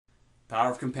Power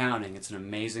of compounding. It's an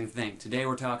amazing thing. Today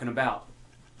we're talking about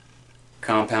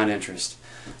compound interest.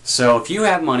 So if you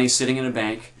have money sitting in a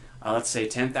bank, let's say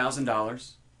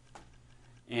 $10,000,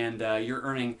 and you're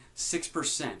earning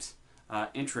 6%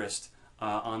 interest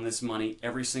on this money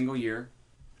every single year,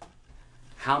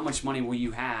 how much money will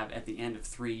you have at the end of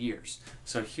 3 years?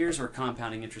 So here's where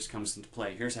compounding interest comes into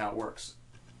play. Here's how it works.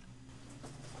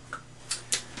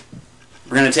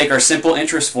 We're going to take our simple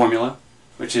interest formula,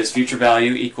 which is future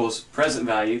value equals present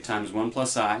value times 1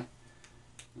 plus I.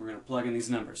 We're going to plug in these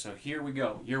numbers. So here we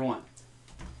go, year one.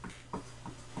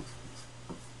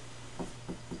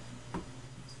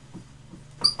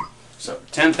 So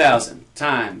 10,000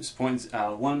 times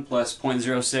 1 plus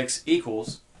 0.06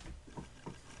 equals,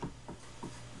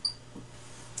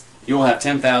 you will have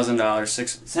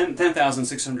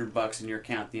 $10,600 in your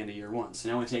account at the end of year one. So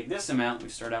now we take this amount, we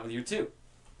start out with year two.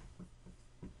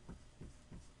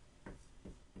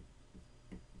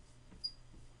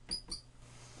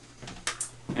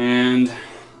 And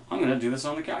I'm going to do this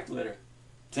on the calculator.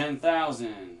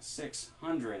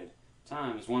 10,600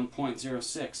 times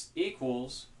 1.06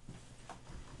 equals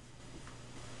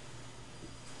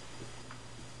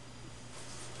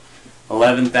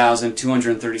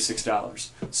 $11,236.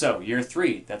 So year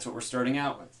three, that's what we're starting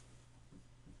out with.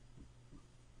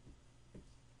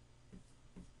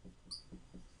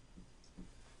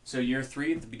 So year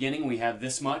three, at the beginning, we have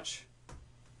this much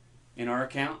in our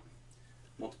account.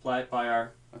 Multiply it by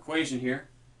our equation here,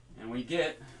 and we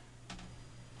get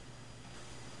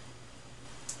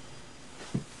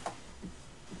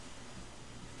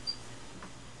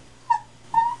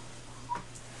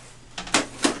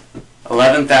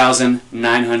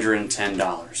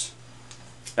 $11,910.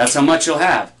 That's how much you'll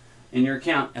have in your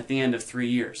account at the end of 3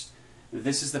 years.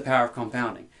 This is the power of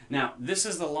compounding. Now, this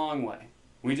is the long way.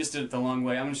 We just did it the long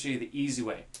way. I'm going to show you the easy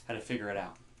way, how to figure it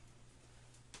out.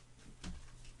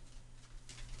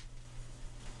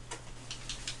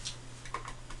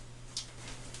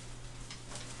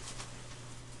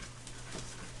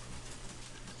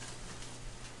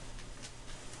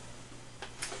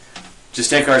 Just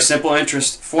take our simple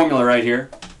interest formula right here.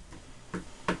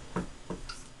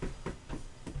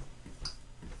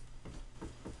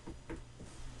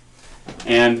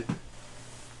 And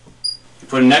you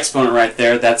put an exponent right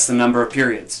there, that's the number of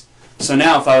periods. So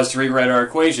now if I was to rewrite our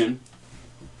equation,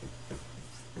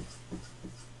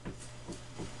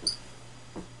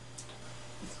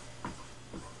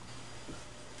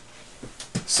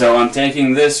 so I'm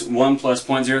taking this 1 plus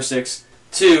 0.06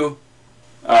 to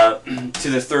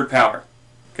the third power,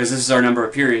 because this is our number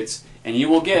of periods, and you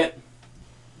will get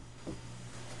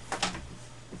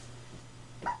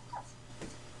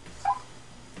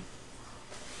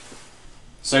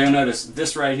so you'll notice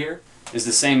this right here is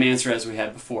the same answer as we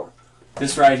had before.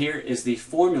 This right here is the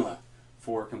formula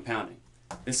for compounding.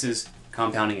 This is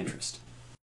compounding interest.